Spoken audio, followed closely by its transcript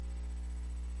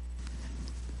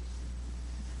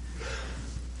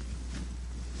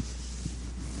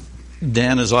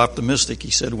Dan is optimistic.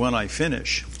 He said, when I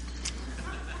finish.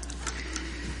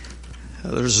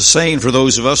 There's a saying for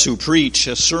those of us who preach,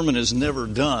 a sermon is never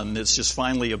done, it's just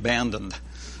finally abandoned.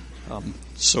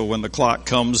 So when the clock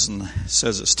comes and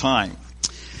says it's time.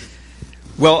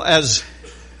 Well,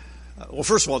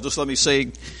 first of all, just let me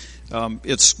say,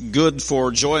 it's good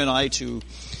for Joy and I to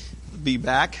be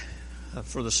back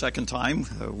for the second time.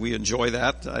 We enjoy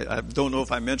that. I don't know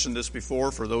if I mentioned this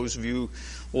before. For those of you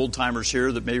old-timers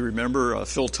here that may remember,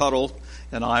 Phil Tuttle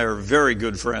and I are very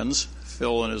good friends.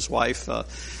 Phil and his wife,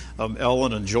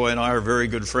 Ellen, and Joy and I are very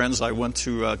good friends. I went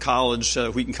to college,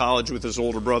 Wheaton College, with his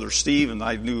older brother Steve, and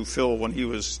I knew Phil when he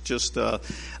was just a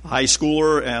high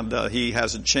schooler, and he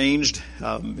hasn't changed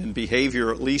in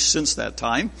behavior, at least since that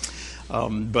time.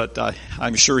 But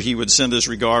I'm sure he would send his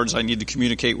regards. I need to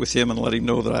communicate with him and let him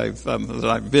know that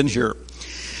I've been here.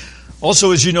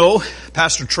 Also, as you know,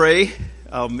 Pastor Trey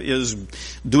is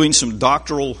doing some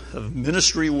doctoral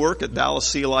ministry work at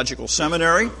Dallas Theological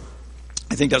Seminary.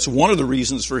 I think that's one of the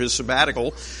reasons for his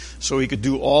sabbatical, so he could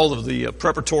do all of the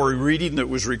preparatory reading that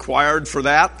was required for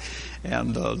that,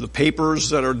 and the papers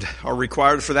that are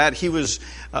required for that. He was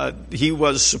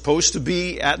supposed to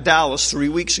be at Dallas 3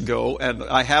 weeks ago, and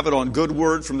I have it on good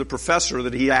word from the professor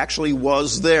that he actually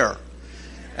was there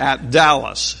at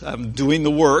Dallas doing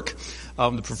the work.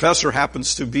 The professor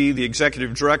happens to be the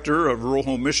executive director of Rural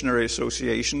Home Missionary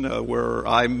Association, where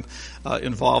I'm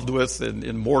involved with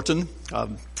in Morton.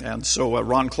 And so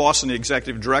Ron Clausen, the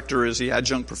executive director, is the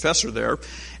adjunct professor there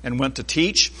and went to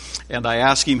teach. And I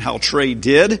asked him how Trey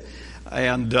did,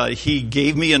 and he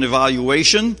gave me an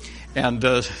evaluation. And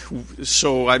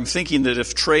so I'm thinking that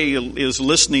if Trey is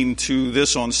listening to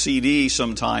this on CD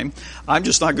sometime, I'm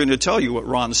just not going to tell you what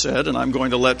Ron said, and I'm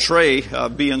going to let Trey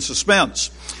be in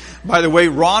suspense. By the way,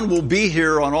 Ron will be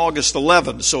here on August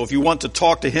 11th, so if you want to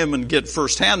talk to him and get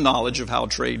firsthand knowledge of how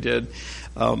Trey did,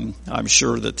 I'm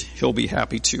sure that he'll be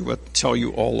happy to tell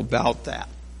you all about that.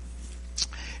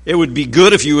 It would be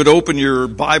good if you would open your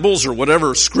Bibles or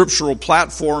whatever scriptural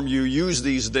platform you use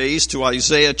these days to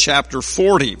Isaiah chapter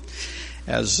 40,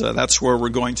 as that's where we're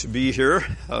going to be here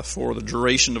for the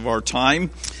duration of our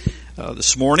time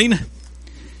this morning.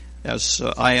 As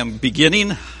I am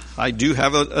beginning, I do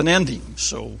have an ending,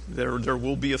 so there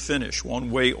will be a finish,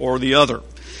 one way or the other.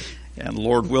 And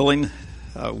Lord willing,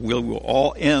 we will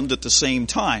all end at the same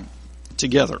time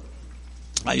together.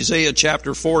 Isaiah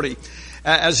chapter 40.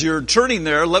 As you're turning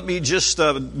there, let me just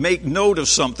make note of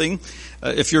something.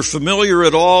 If you're familiar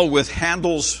at all with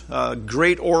Handel's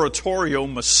great oratorio,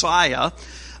 Messiah,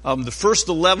 the first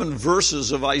 11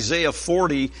 verses of Isaiah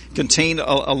 40 contain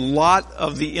a lot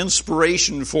of the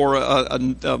inspiration for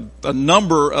a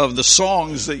number of the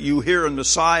songs that you hear in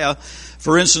Messiah.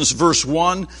 For instance, verse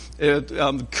 1,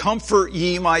 "Comfort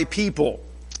ye my people,"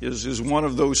 is one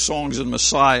of those songs in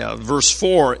Messiah. Verse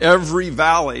 4, "Every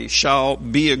valley shall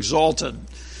be exalted."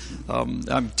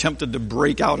 I'm tempted to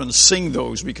break out and sing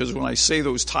those because when I say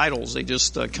those titles, they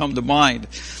just come to mind.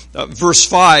 Verse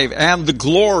 5, "And the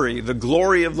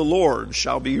glory of the Lord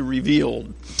shall be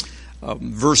revealed."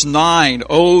 Verse 9,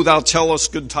 "O thou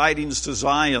tellest good tidings to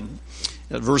Zion."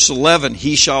 At verse 11,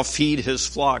 "He shall feed his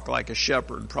flock like a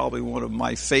shepherd." Probably one of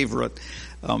my favorite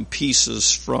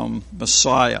pieces from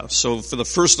Messiah. So for the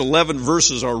first 11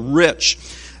 verses are rich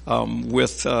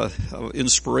with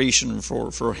inspiration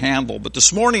for Handel. But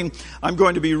this morning, I'm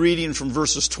going to be reading from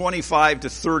verses 25 to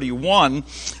 31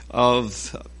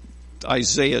 of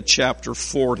Isaiah chapter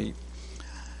 40.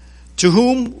 "To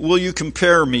whom will you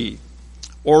compare me?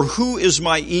 Or who is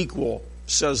my equal,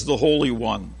 says the Holy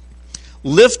One?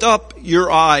 Lift up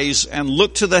your eyes and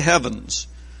look to the heavens.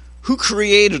 Who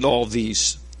created all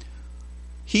these?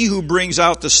 He who brings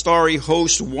out the starry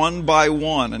host one by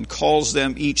one and calls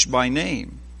them each by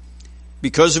name.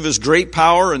 Because of his great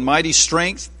power and mighty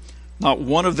strength, not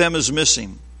one of them is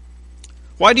missing.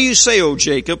 Why do you say, O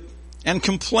Jacob, and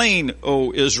complain,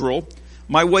 O Israel,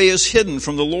 my way is hidden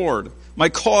from the Lord, my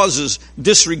cause is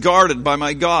disregarded by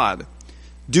my God?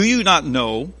 Do you not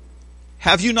know?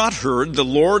 Have you not heard? The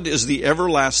Lord is the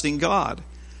everlasting God,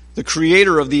 the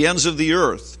creator of the ends of the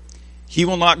earth. He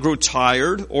will not grow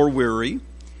tired or weary,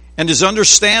 and his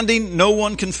understanding no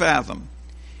one can fathom.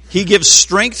 He gives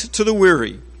strength to the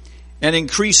weary and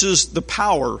increases the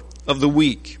power of the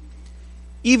weak.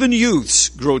 Even youths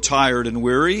grow tired and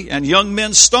weary, and young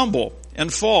men stumble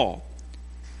and fall.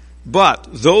 But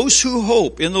those who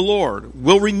hope in the Lord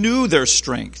will renew their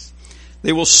strength.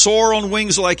 They will soar on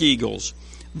wings like eagles.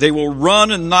 They will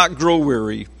run and not grow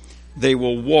weary. They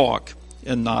will walk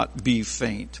and not be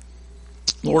faint.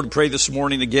 Lord, pray this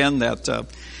morning again that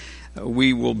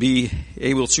we will be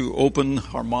able to open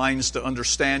our minds to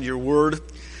understand your word.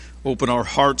 Open our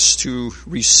hearts to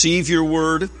receive your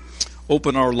word.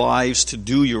 Open our lives to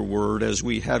do your word as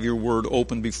we have your word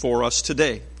open before us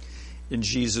today. In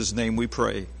Jesus' name we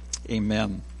pray.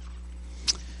 Amen.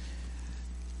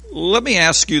 Let me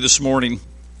ask you this morning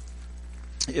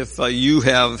if you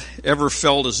have ever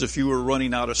felt as if you were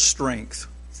running out of strength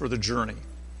for the journey.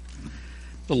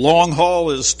 The long haul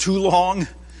is too long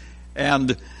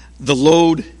and the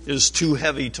load is too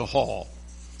heavy to haul.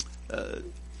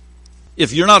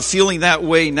 If you're not feeling that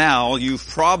way now, you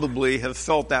probably have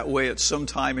felt that way at some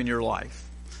time in your life.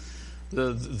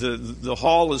 The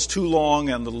haul is too long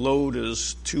and the load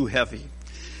is too heavy.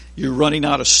 You're running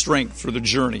out of strength for the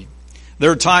journey.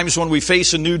 There are times when we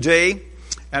face a new day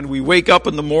and we wake up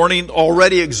in the morning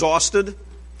already exhausted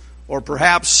or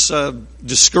perhaps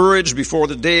discouraged before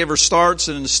the day ever starts,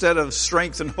 and instead of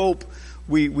strength and hope,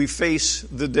 we face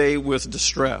the day with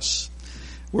distress.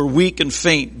 We're weak and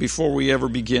faint before we ever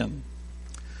begin.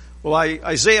 Well, in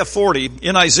Isaiah 40,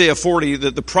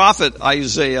 that the prophet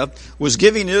Isaiah was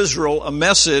giving Israel a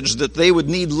message that they would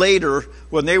need later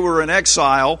when they were in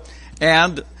exile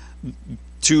and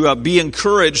to be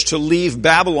encouraged to leave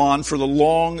Babylon for the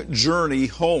long journey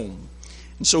home.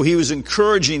 And so he was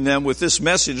encouraging them with this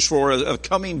message for a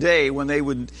coming day when they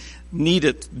would need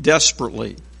it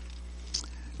desperately.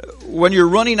 When you're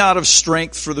running out of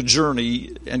strength for the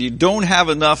journey and you don't have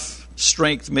enough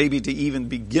strength maybe to even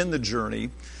begin the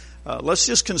journey, let's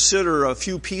just consider a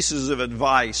few pieces of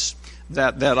advice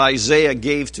that Isaiah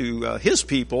gave to his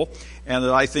people and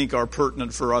that I think are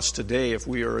pertinent for us today if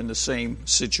we are in the same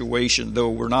situation, though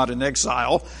we're not in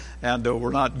exile and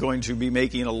we're not going to be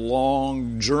making a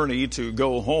long journey to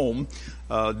go home.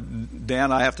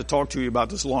 Dan, I have to talk to you about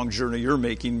this long journey you're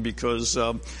making because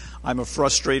I'm a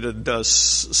frustrated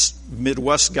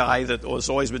Midwest guy that has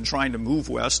always been trying to move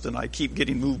west, and I keep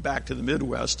getting moved back to the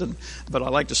Midwest, but I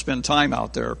like to spend time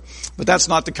out there. But that's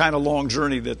not the kind of long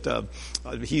journey that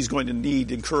he's going to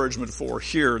need encouragement for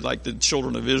here like the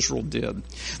children of Israel did.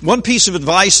 One piece of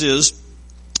advice is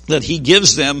that he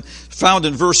gives them, found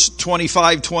in verse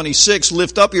 25-26,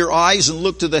 lift up your eyes and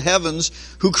look to the heavens,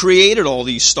 who created all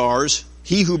these stars,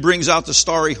 he who brings out the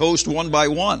starry host one by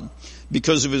one,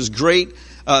 because of his great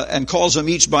and calls them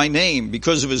each by name.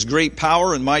 Because of his great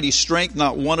power and mighty strength,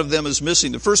 not one of them is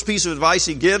missing. The first piece of advice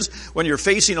he gives when you're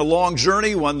facing a long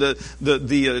journey, when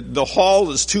the haul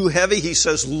is too heavy, he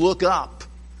says, look up.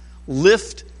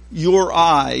 Lift your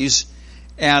eyes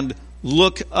and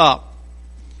look up.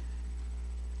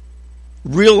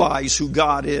 Realize who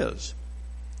God is.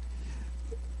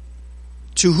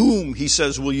 To whom, he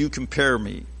says, will you compare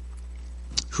me?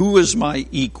 Who is my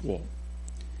equal?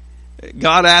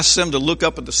 God asks them to look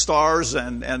up at the stars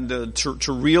and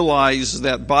to realize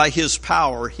that by His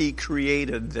power, He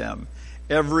created them.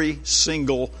 Every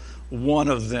single one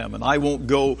of them. And I won't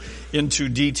go into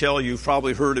detail. You've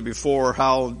probably heard it before,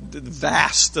 how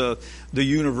vast the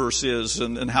universe is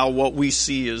and how what we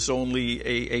see is only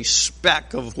a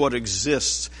speck of what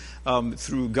exists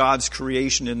through God's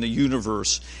creation in the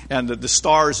universe. And that the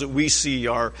stars that we see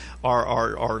are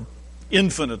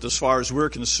infinite as far as we're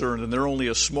concerned, and they're only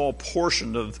a small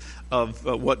portion of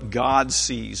what God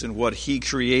sees and what He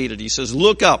created. He says,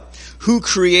 look up. Who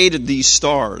created these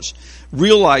stars?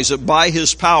 Realize that by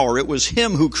His power, it was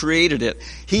Him who created it.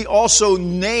 He also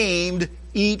named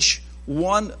each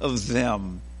one of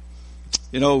them.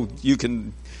 You know, you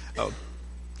can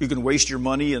waste your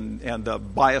money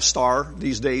and buy a star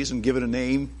these days and give it a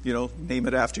name. You know, name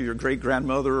it after your great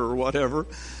grandmother or whatever.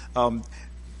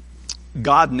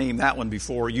 God named that one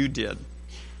before you did.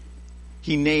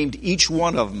 He named each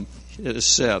one of them, it is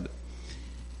said.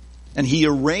 And He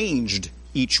arranged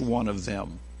each one of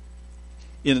them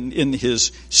in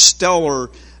His stellar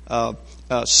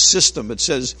system. It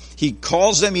says, He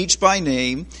calls them each by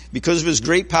name. Because of His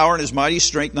great power and His mighty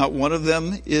strength, not one of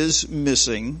them is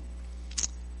missing.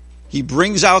 He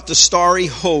brings out the starry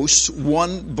hosts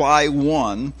one by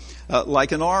one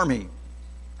like an army.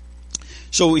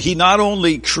 So He not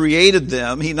only created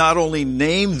them, He not only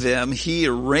named them, He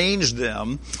arranged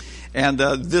them. And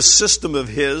this system of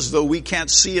His, though we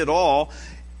can't see it all,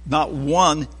 not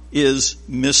one is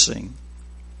missing.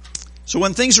 So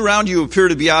when things around you appear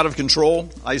to be out of control,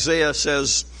 Isaiah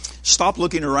says, stop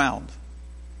looking around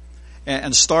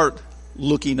and start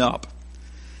looking up.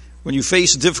 When you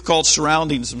face difficult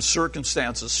surroundings and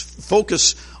circumstances,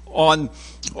 focus on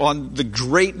the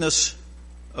greatness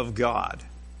of God.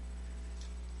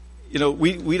 You know,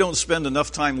 we don't spend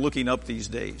enough time looking up these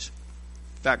days.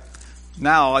 In fact,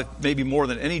 now, maybe more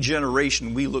than any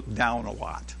generation, we look down a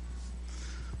lot.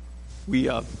 We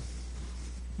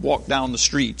walk down the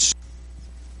streets.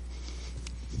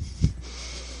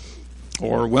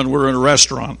 or when we're in a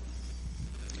restaurant.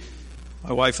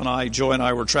 My wife and I, Joy and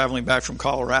I, were traveling back from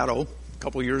Colorado a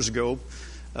couple of years ago,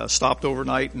 stopped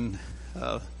overnight in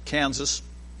Kansas.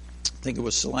 I think it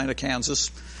was Salina,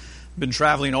 Kansas. Been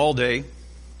traveling all day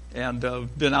and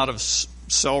been out of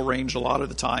cell range a lot of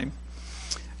the time.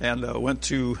 And went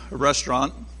to a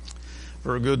restaurant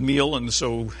for a good meal, and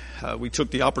so we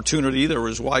took the opportunity. There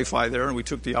was Wi-Fi there, and we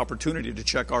took the opportunity to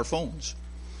check our phones.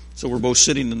 So we're both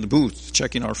sitting in the booth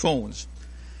checking our phones.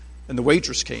 And the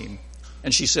waitress came,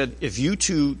 and she said, "If you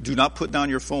two do not put down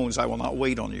your phones, I will not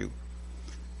wait on you."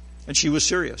 And she was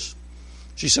serious.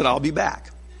 She said, "I'll be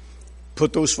back.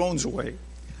 Put those phones away."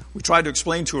 We tried to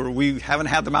explain to her we haven't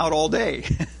had them out all day.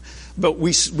 But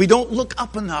we don't look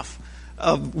up enough.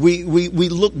 We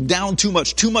look down too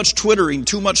much Twittering,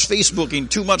 too much Facebooking,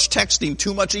 too much texting,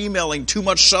 too much emailing, too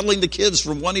much shuttling the kids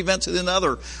from one event to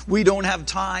another. We don't have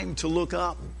time to look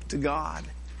up to God,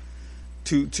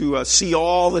 to see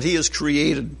all that He has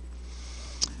created.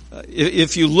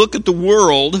 If you look at the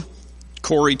world,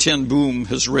 Corrie ten Boom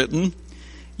has written,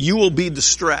 you will be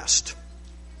distressed.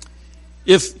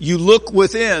 If you look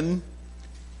within,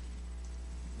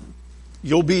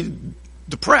 you'll be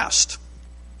depressed.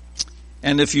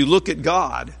 And if you look at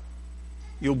God,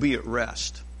 you'll be at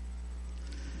rest.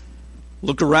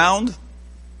 Look around,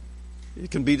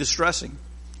 it can be distressing.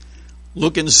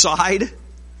 Look inside,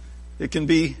 it can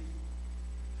be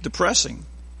depressing.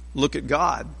 Look at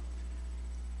God,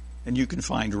 and you can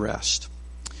find rest.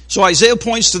 So Isaiah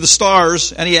points to the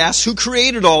stars, and he asks, who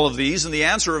created all of these? And the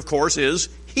answer, of course, is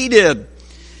He did.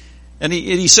 And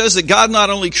he says that God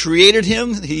not only created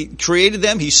He created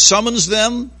them, He summons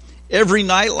them every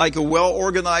night like a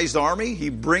well-organized army. He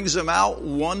brings them out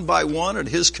one by one at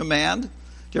His command. Do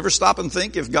you ever stop and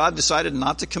think if God decided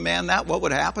not to command that, what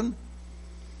would happen?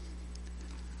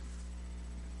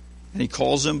 And He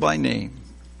calls them by name.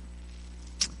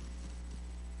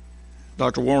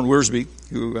 Dr. Warren Wiersbe,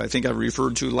 who I think I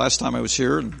referred to last time I was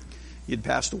here, and he had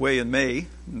passed away in May.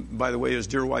 By the way, his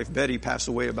dear wife Betty passed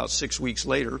away about 6 weeks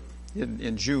later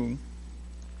in June.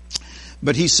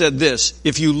 But he said this,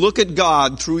 if you look at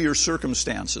God through your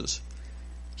circumstances,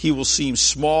 He will seem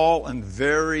small and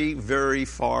very, very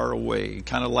far away,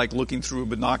 kind of like looking through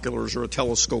binoculars or a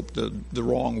telescope the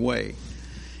wrong way.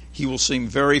 He will seem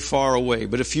very far away.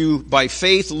 But if you, by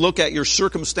faith, look at your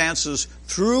circumstances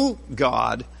through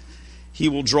God, He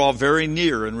will draw very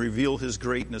near and reveal His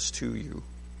greatness to you.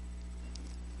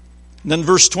 And then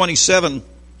verse 27,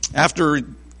 after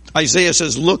Isaiah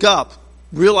says, look up,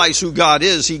 realize who God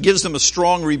is, he gives them a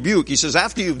strong rebuke. He says,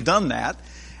 after you've done that,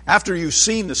 after you've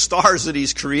seen the stars that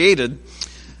He's created,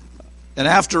 and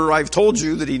after I've told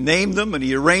you that He named them and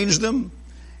He arranged them,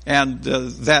 and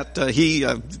that He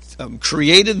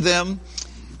created them,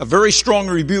 a very strong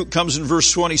rebuke comes in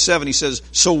verse 27. He says,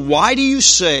 so why do you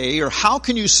say, or how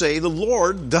can you say, the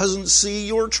Lord doesn't see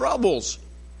your troubles?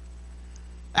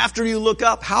 After you look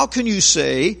up, how can you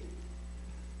say,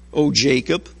 O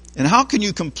Jacob, and how can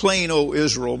you complain, O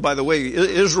Israel? By the way,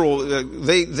 Israel,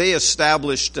 they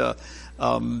established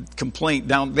complaint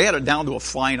down, they had it down to a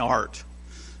fine art.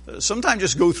 Sometimes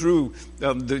just go through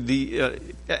the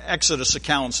Exodus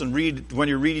accounts and read, when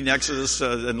you're reading Exodus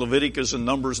and Leviticus and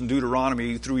Numbers and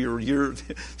Deuteronomy through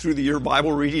the year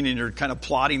Bible reading, and you're kind of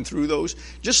plodding through those.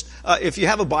 Just if you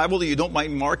have a Bible that you don't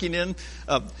mind marking in,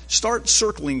 start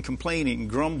circling, complaining,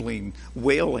 grumbling,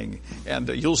 wailing, and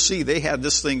you'll see they had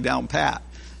this thing down pat.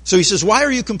 So he says, why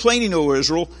are you complaining, O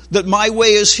Israel, that my way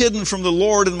is hidden from the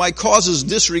Lord and my cause is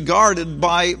disregarded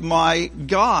by my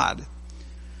God?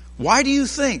 Why do you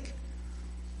think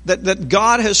that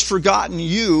God has forgotten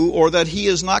you, or that He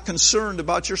is not concerned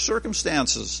about your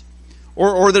circumstances,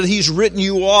 or that He's written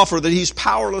you off, or that He's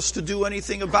powerless to do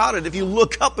anything about it if you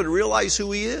look up and realize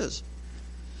who He is?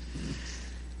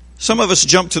 Some of us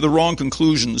jump to the wrong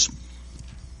conclusions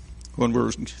when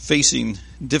we're facing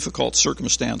difficult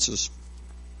circumstances.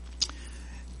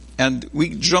 And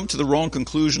we jump to the wrong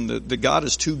conclusion that God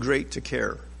is too great to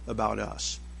care about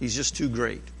us. He's just too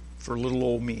great for little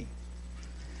old me.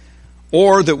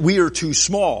 Or that we are too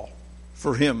small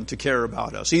for Him to care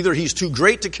about us. Either He's too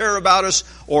great to care about us,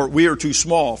 or we are too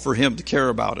small for Him to care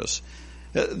about us.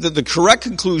 The correct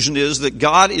conclusion is that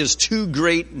God is too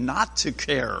great not to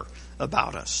care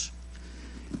about us.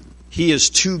 He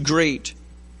is too great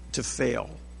to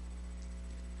fail.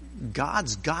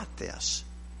 God's got this.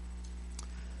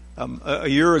 A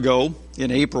year ago,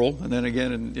 in April, and then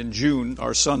again in June,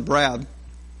 our son Brad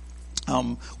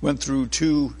went through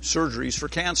 2 surgeries for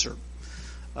cancer.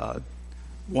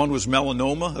 One was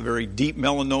melanoma, a very deep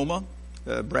melanoma.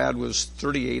 Brad was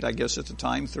 38, I guess, at the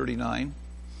time, 39.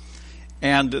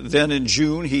 And then in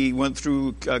June, he went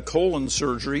through colon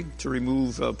surgery to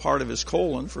remove part of his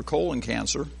colon for colon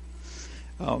cancer.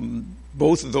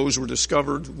 Both of those were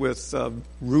discovered with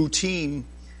routine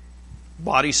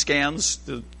body scans,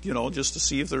 just to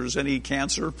see if there's any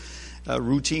cancer.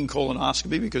 Routine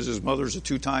colonoscopy, because his mother's a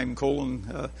 2-time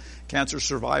colon cancer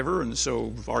survivor, and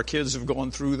so our kids have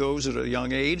gone through those at a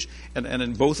young age. And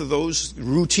in both of those,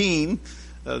 routine,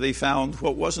 they found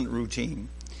what wasn't routine.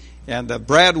 And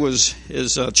Brad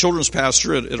is a children's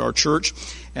pastor at our church,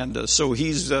 and so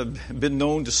he's been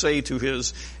known to say to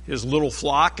his little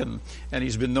flock, and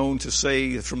he's been known to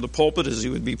say from the pulpit as he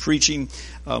would be preaching,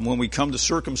 when we come to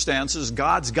circumstances,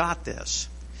 God's got this,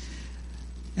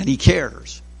 and He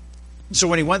cares. So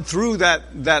when he went through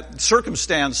that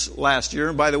circumstance last year,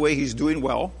 and by the way, he's doing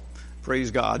well,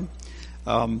 praise God.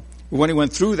 When he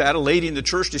went through that, a lady in the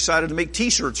church decided to make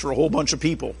T-shirts for a whole bunch of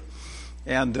people.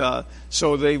 And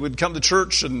so they would come to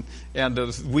church and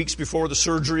weeks before the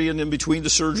surgery and in between the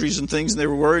surgeries and things, and they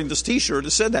were wearing this T-shirt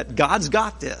that said that God's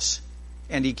got this,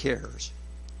 and He cares.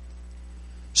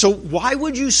 So why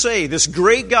would you say this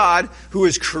great God who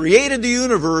has created the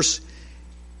universe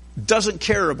doesn't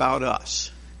care about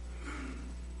us?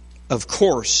 Of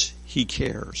course He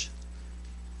cares.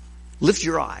 Lift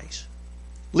your eyes.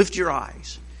 Lift your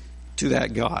eyes to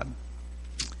that God.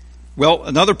 Well,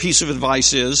 another piece of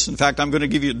advice is, in fact, I'm going to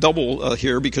give you a double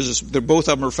here because both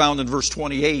of them are found in verse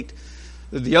 28.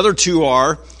 The other two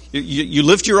are, you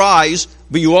lift your eyes,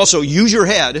 but you also use your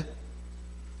head.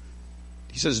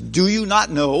 He says, do you not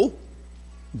know?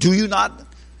 Do you not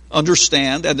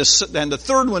understand? And the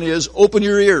third one is, open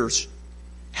your ears.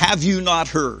 Have you not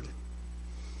heard?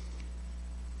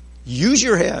 Use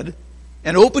your head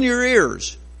and open your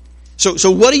ears.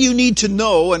 So what do you need to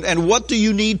know and what do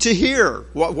you need to hear?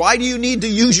 Why do you need to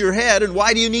use your head and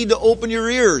why do you need to open your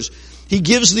ears? He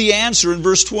gives the answer in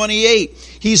verse 28.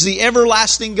 He's the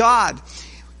everlasting God.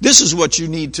 This is what you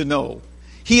need to know.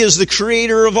 He is the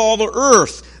creator of all the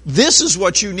earth. This is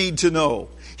what you need to know.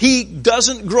 He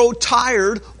doesn't grow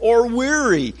tired or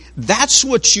weary. That's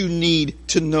what you need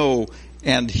to know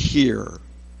and hear.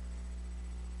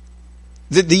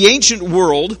 The ancient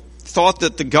world thought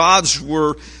that the gods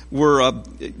were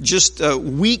just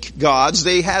weak gods.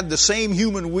 They had the same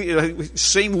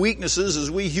weaknesses as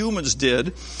we humans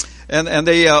did, and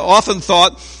they often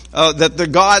thought that the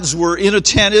gods were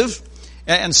inattentive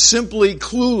and simply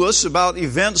clueless about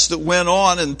events that went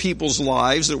on in people's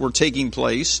lives that were taking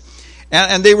place.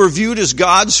 And they were viewed as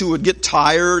gods who would get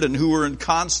tired and who were in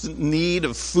constant need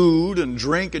of food and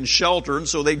drink and shelter. And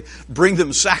so they'd bring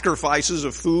them sacrifices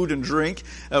of food and drink,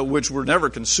 which were never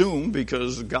consumed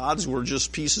because gods were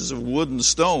just pieces of wood and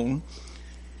stone.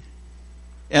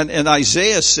 And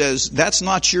Isaiah says, that's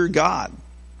not your God.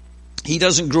 He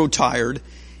doesn't grow tired.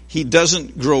 He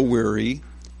doesn't grow weary.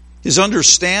 His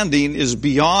understanding is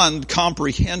beyond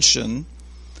comprehension.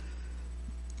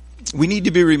 We need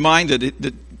to be reminded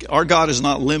that our God is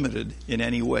not limited in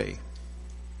any way.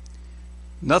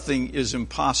 Nothing is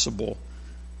impossible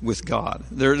with God.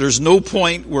 There's no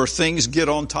point where things get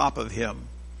on top of Him.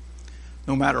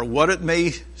 No matter what it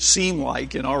may seem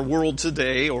like in our world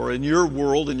today or in your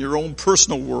world, in your own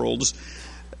personal worlds,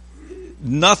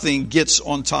 nothing gets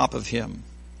on top of Him.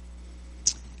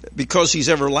 Because He's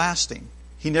everlasting.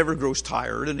 He never grows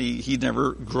tired and He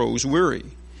never grows weary.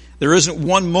 There isn't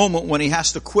one moment when He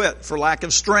has to quit for lack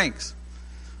of strength.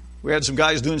 We had some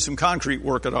guys doing some concrete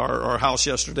work at our house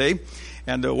yesterday,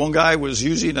 and one guy was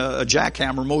using a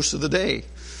jackhammer most of the day,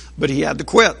 but he had to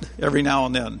quit every now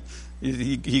and then.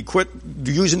 He quit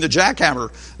using the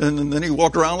jackhammer, and then he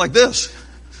walked around like this.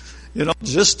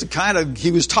 Just to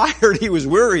he was tired, he was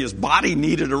weary, his body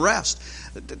needed a rest.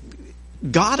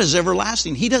 God is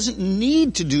everlasting. He doesn't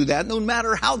need to do that, no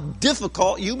matter how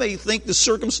difficult you may think the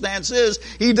circumstance is.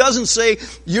 He doesn't say,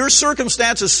 your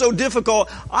circumstance is so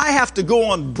difficult, I have to go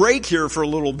on break here for a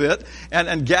little bit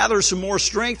and gather some more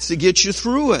strength to get you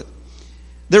through it.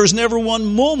 There's never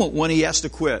one moment when He has to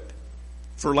quit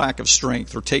for lack of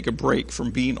strength or take a break from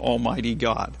being Almighty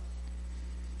God.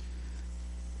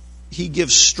 He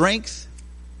gives strength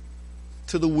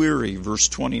to the weary, verse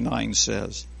 29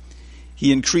 says.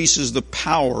 He increases the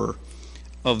power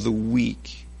of the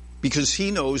weak because He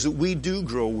knows that we do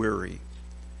grow weary.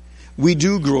 We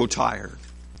do grow tired.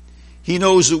 He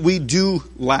knows that we do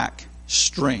lack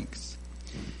strength.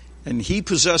 And He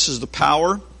possesses the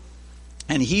power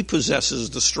and He possesses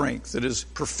the strength that is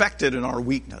perfected in our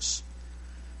weakness,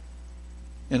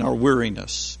 in our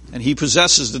weariness. And He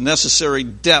possesses the necessary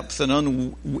depth and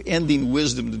unending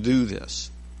wisdom to do this.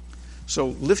 So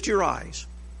lift your eyes.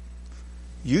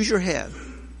 Use your head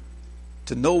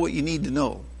to know what you need to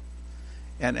know.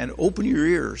 and open your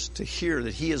ears to hear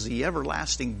that He is the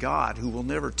everlasting God who will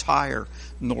never tire,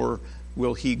 nor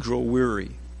will He grow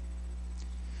weary.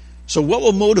 So what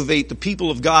will motivate the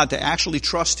people of God to actually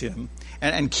trust Him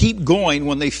and keep going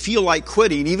when they feel like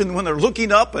quitting, even when they're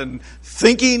looking up and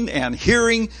thinking and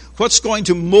hearing? What's going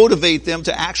to motivate them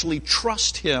to actually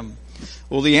trust Him?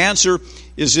 Well, the answer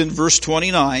is in verse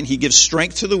 29. He gives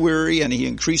strength to the weary and He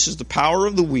increases the power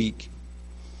of the weak.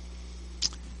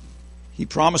 He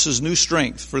promises new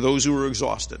strength for those who are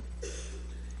exhausted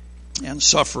and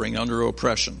suffering under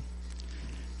oppression.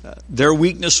 Their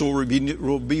weakness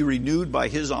will be renewed by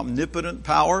His omnipotent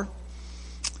power,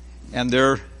 and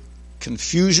their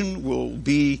confusion will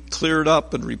be cleared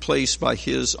up and replaced by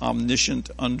His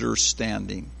omniscient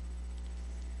understanding.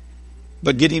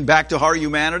 But getting back to our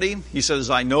humanity, He says,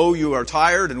 I know you are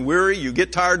tired and weary. You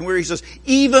get tired and weary. He says,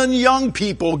 even young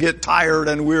people get tired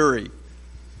and weary.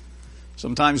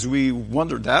 Sometimes we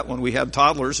wondered that when we had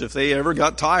toddlers, if they ever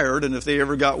got tired and if they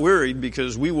ever got worried,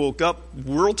 because we woke up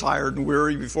real tired and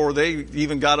weary before they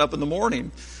even got up in the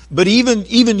morning. But even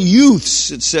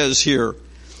youths, it says here,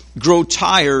 grow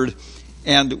tired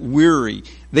and weary.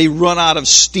 They run out of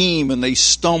steam and they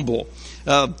stumble.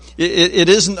 It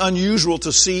isn't unusual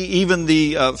to see even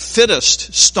the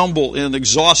fittest stumble in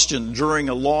exhaustion during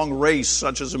a long race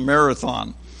such as a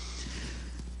marathon.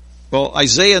 Well,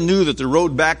 Isaiah knew that the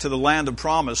road back to the land of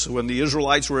promise, when the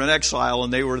Israelites were in exile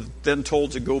and they were then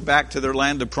told to go back to their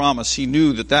land of promise, he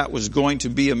knew that that was going to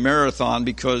be a marathon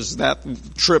because that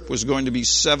trip was going to be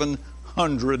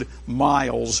 700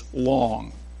 miles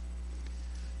long.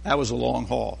 That was a long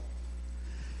haul.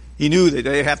 He knew that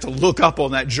they'd have to look up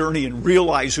on that journey and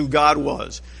realize who God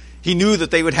was. He knew that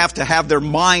they would have to have their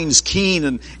minds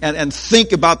keen and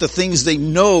think about the things they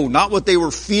know, not what they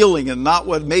were feeling and not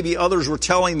what maybe others were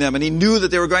telling them. And he knew that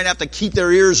they were going to have to keep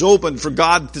their ears open for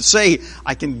God to say,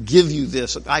 I can give you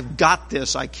this. I've got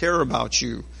this. I care about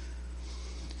you.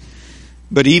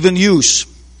 But even youths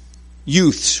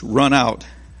run out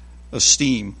of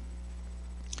steam.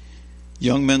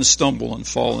 Young men stumble and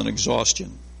fall in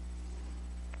exhaustion.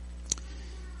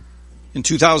 In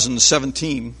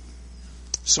 2017,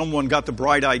 someone got the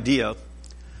bright idea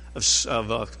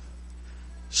of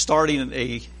starting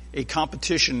a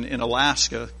competition in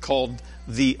Alaska called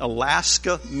the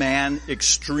Alaska Man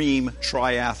Extreme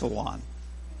Triathlon.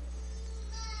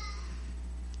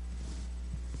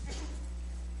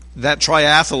 That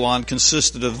triathlon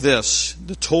consisted of this: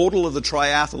 the total of the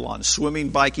triathlon, swimming,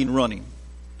 biking, running.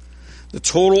 The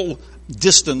total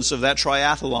distance of that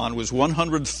triathlon was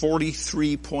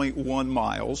 143.1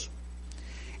 miles.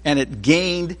 And it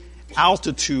gained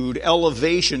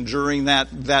elevation during that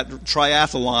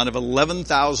triathlon of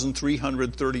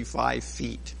 11,335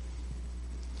 feet.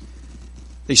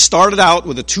 They started out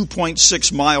with a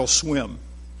 2.6 mile swim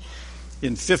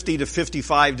in 50 to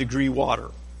 55 degree water.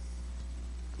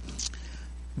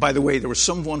 By the way, there was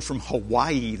someone from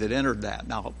Hawaii that entered that.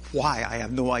 Now, why? I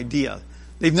have no idea.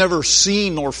 They've never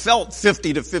seen or felt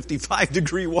 50 to 55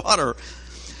 degree water.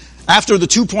 After the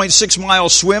 2.6 mile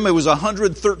swim, it was a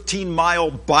 113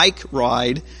 mile bike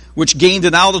ride, which gained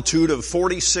an altitude of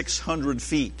 4,600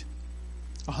 feet.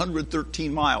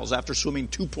 113 miles after swimming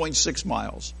 2.6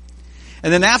 miles.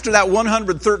 And then after that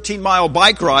 113 mile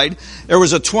bike ride, there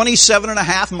was a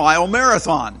 27.5 mile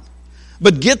marathon.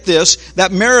 But get this,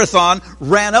 that marathon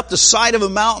ran up the side of a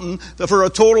mountain for a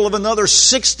total of another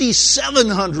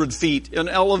 6,700 feet in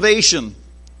elevation.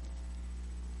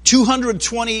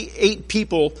 228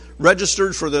 people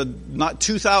registered for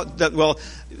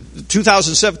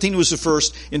 2017 was the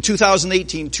first. In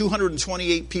 2018,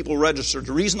 228 people registered.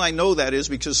 The reason I know that is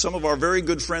because some of our very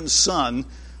good friend's son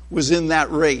was in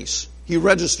that race. He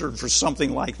registered for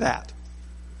something like that.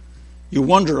 You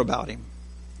wonder about him.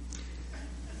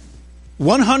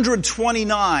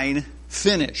 129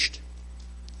 finished.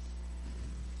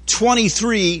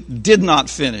 23 did not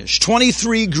finish.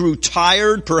 23 grew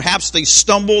tired. Perhaps they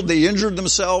stumbled. They injured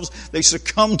themselves. They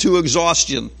succumbed to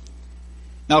exhaustion.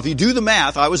 Now, if you do the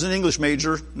math, I was an English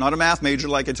major, not a math major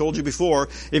like I told you before.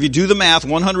 If you do the math,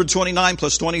 129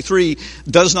 plus 23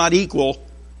 does not equal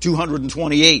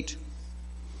 228.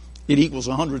 It equals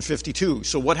 152.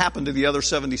 So what happened to the other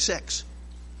 76?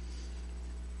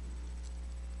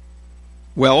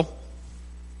 Well,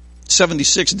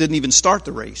 76 didn't even start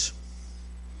the race.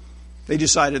 They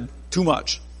decided, too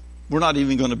much. We're not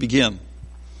even going to begin.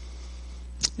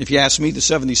 If you ask me, the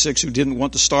 76 who didn't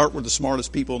want to start were the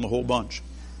smartest people in the whole bunch.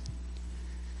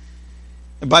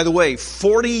 And by the way,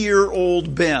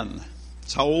 40-year-old Ben,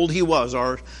 that's how old he was,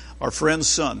 our friend's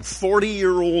son,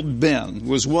 40-year-old Ben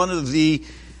was one of the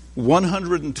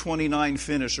 129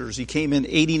 finishers. He came in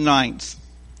 89th.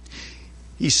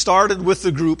 He started with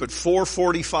the group at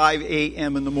 4:45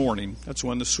 a.m. in the morning. That's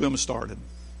when the swim started.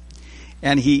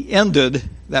 And he ended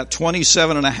that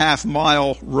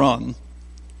 27.5-mile run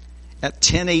at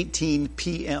 10:18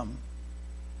 p.m.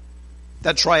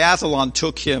 That triathlon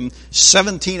took him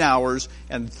 17 hours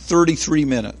and 33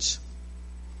 minutes.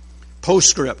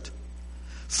 Postscript: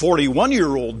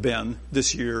 41-year-old Ben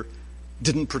this year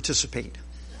didn't participate.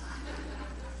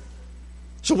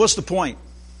 So what's the point?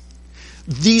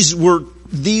 These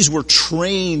were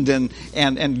trained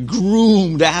and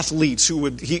groomed athletes who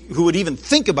would even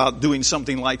think about doing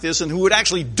something like this, and who would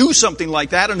actually do something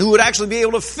like that, and who would actually be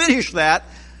able to finish that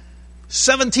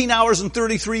 17 hours and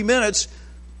 33 minutes.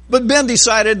 But Ben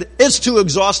decided, it's too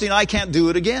exhausting, I can't do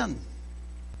it again.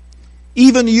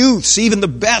 Even youths, even the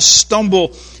best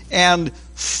stumble and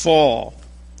fall.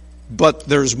 But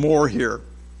there's more here.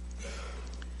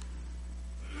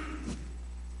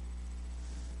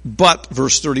 But,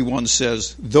 verse 31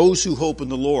 says, those who hope in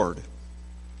the Lord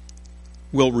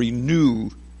will renew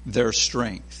their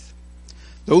strength.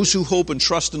 Those who hope and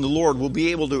trust in the Lord will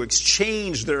be able to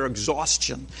exchange their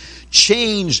exhaustion,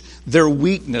 change their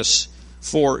weakness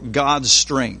for God's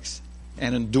strength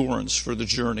and endurance for the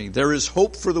journey. There is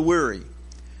hope for the weary,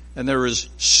 and there is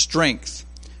strength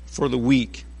for the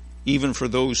weak, even for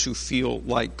those who feel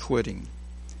like quitting.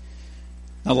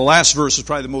 Now, the last verse is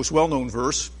probably the most well-known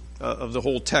verse of the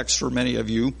whole text for many of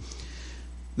you.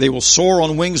 They will soar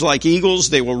on wings like eagles.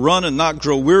 They will run and not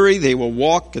grow weary. They will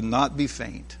walk and not be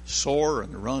faint. Soar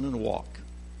and run and walk.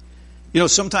 You know,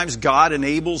 sometimes God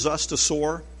enables us to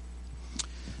soar.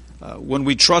 When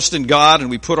we trust in God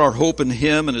and we put our hope in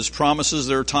Him and His promises,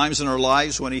 there are times in our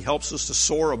lives when He helps us to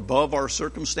soar above our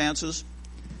circumstances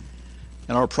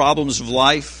and our problems of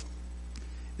life.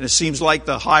 And it seems like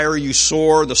the higher you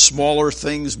soar, the smaller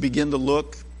things begin to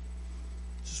look.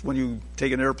 When you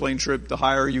take an airplane trip, the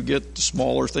higher you get, the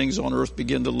smaller things on earth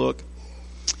begin to look.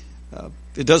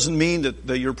 It doesn't mean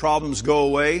that your problems go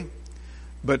away,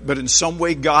 but in some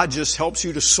way God just helps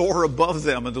you to soar above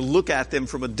them and to look at them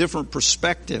from a different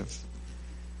perspective.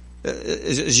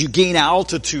 As you gain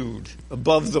altitude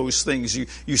above those things,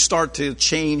 you start to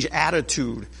change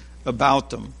attitude about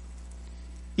them.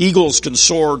 Eagles can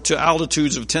soar to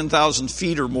altitudes of 10,000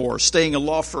 feet or more, staying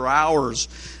aloft for hours,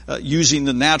 using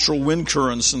the natural wind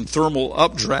currents and thermal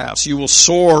updrafts. You will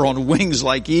soar on wings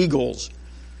like eagles.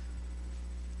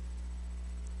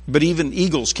 But even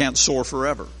eagles can't soar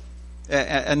forever,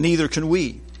 and neither can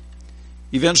we.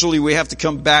 Eventually we have to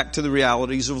come back to the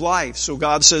realities of life. So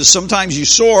God says, sometimes you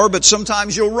soar, but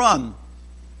sometimes you'll run.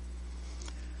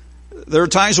 There are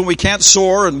times when we can't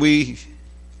soar, and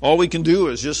all we can do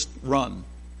is just run.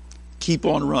 Keep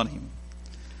on running.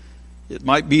 It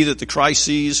might be that the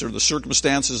crises or the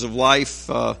circumstances of life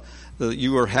that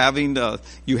you are having,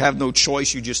 you have no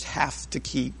choice. You just have to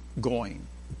keep going.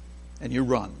 And you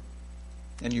run.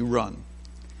 And you run.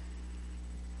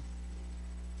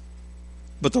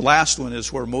 But the last one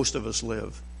is where most of us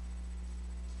live.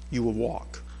 You will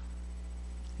walk.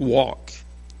 Walk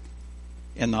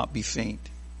and not be faint.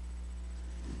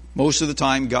 Most of the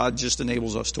time, God just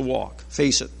enables us to walk.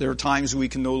 Face it, there are times we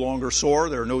can no longer soar.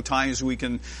 There are no times we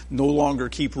can no longer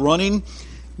keep running.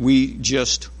 We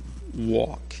just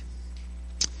walk.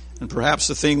 And perhaps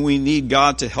the thing we need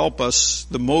God to help us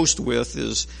the most with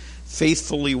is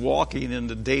faithfully walking in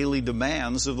the daily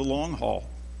demands of the long haul.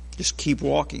 Just keep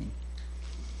walking.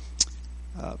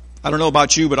 I don't know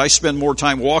about you, but I spend more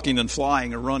time walking than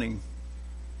flying or running.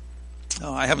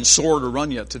 I haven't soared or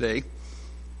run yet today.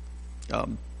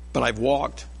 But I've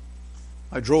walked.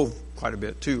 I drove quite a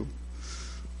bit too.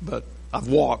 But I've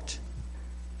walked.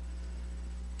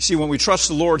 You see, when we trust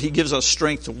the Lord, He gives us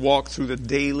strength to walk through the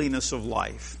dailiness of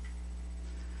life.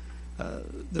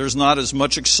 There's not as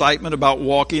much excitement about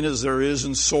walking as there is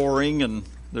in soaring, and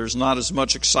there's not as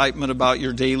much excitement about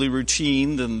your daily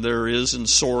routine than there is in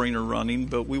soaring or running,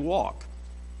 but we walk.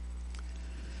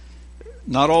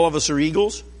 Not all of us are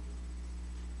eagles.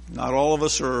 Not all of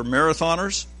us are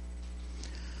marathoners.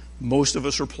 Most of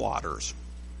us are plodders.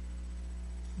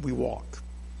 We walk.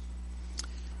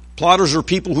 Plodders are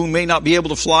people who may not be able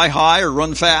to fly high or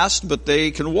run fast, but they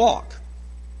can walk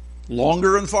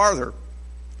longer and farther.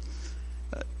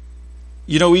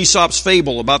 You know Aesop's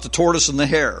fable about the tortoise and the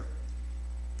hare.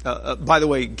 By the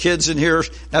way, kids in here,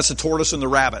 that's the tortoise and the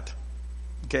rabbit.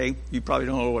 Okay? You probably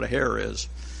don't know what a hare is.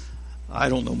 I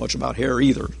don't know much about hare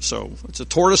either. So it's a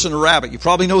tortoise and a rabbit. You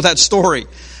probably know that story.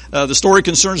 The story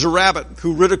concerns a rabbit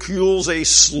who ridicules a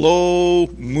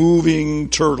slow-moving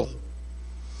turtle.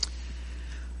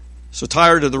 So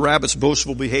tired of the rabbit's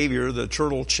boastful behavior, the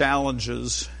turtle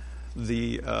challenges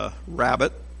the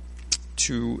rabbit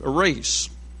to a race.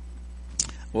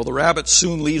 Well, the rabbit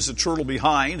soon leaves the turtle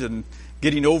behind, and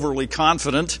getting overly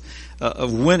confident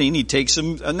of winning, he takes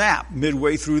a nap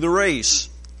midway through the race.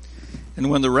 And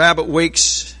when the rabbit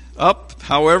wakes up,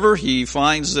 however, he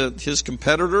finds that his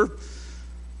competitor,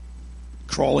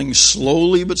 crawling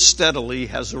slowly but steadily,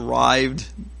 has arrived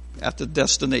at the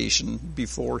destination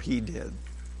before he did.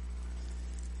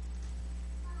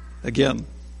 Again,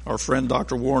 our friend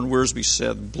Dr. Warren Wiersbe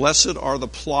said, "Blessed are the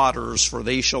plodders, for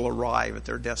they shall arrive at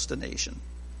their destination."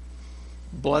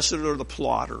 Blessed are the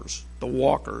plodders, the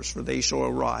walkers, for they shall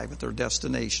arrive at their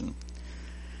destination.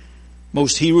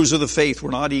 Most heroes of the faith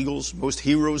were not eagles. Most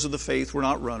heroes of the faith were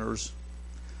not runners.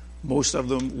 Most of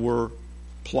them were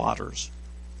plodders.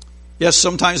 Yes,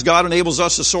 sometimes God enables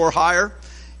us to soar higher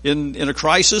in a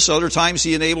crisis. Other times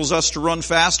He enables us to run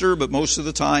faster, but most of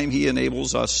the time He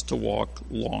enables us to walk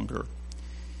longer.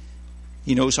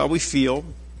 He knows how we feel.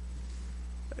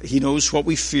 He knows what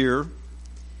we fear.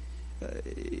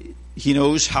 He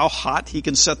knows how hot He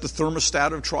can set the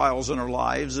thermostat of trials in our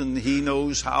lives, and He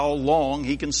knows how long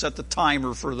He can set the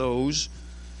timer for those,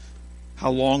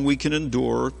 how long we can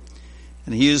endure.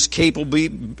 And He is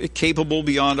capable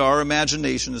beyond our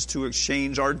imaginations to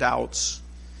exchange our doubts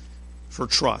for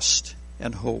trust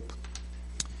and hope.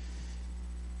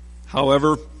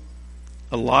 However,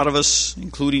 a lot of us,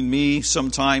 including me,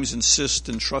 sometimes insist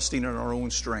in trusting in our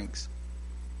own strength.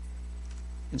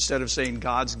 Instead of saying,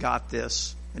 God's got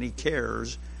this and He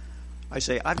cares, I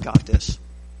say, I've got this.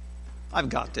 I've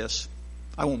got this.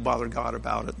 I won't bother God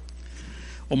about it.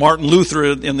 Well, Martin Luther,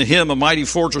 in the hymn, "A Mighty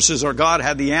Fortress is Our God,"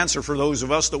 had the answer for those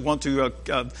of us that want to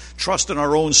trust in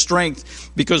our own strength,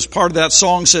 because part of that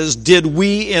song says, "Did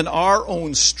we in our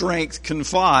own strength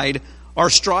confide, our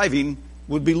striving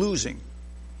would be losing."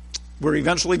 We're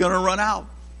eventually going to run out.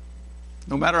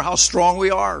 No matter how strong we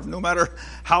are, no matter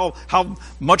how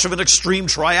much of an extreme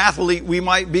triathlete we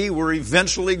might be, we're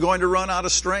eventually going to run out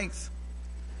of strength.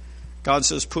 God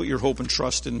says, put your hope and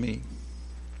trust in me.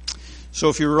 So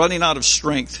if you're running out of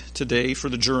strength today for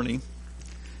the journey,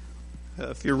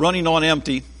 if you're running on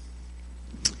empty,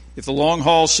 if the long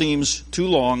haul seems too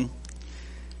long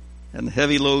and the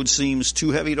heavy load seems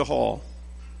too heavy to haul,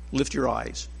 lift your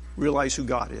eyes. Realize who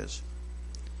God is.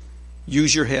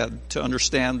 Use your head to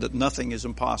understand that nothing is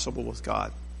impossible with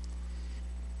God.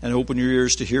 And open your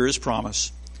ears to hear His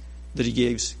promise that He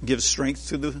gives strength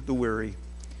to the weary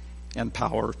and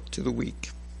power to the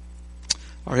weak.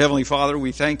 Our Heavenly Father,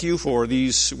 we thank You for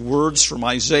these words from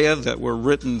Isaiah that were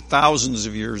written thousands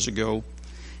of years ago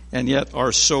and yet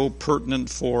are so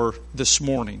pertinent for this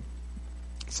morning,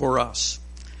 for us.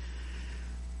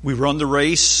 We run the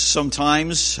race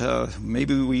sometimes.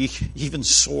 Maybe we even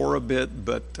soar a bit,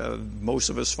 but most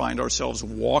of us find ourselves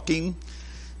walking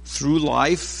through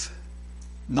life.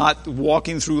 Not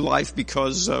walking through life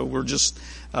because we're just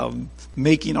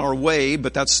making our way,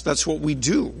 but that's what we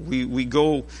do. We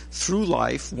go through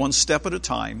life one step at a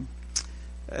time.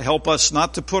 Help us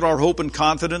not to put our hope and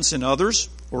confidence in others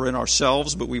or in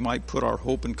ourselves, but we might put our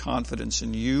hope and confidence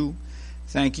in You.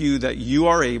 Thank You that You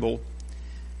are able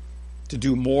to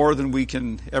do more than we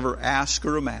can ever ask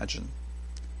or imagine.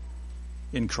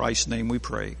 In Christ's name we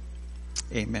pray.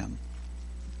 Amen.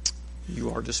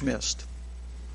 You are dismissed.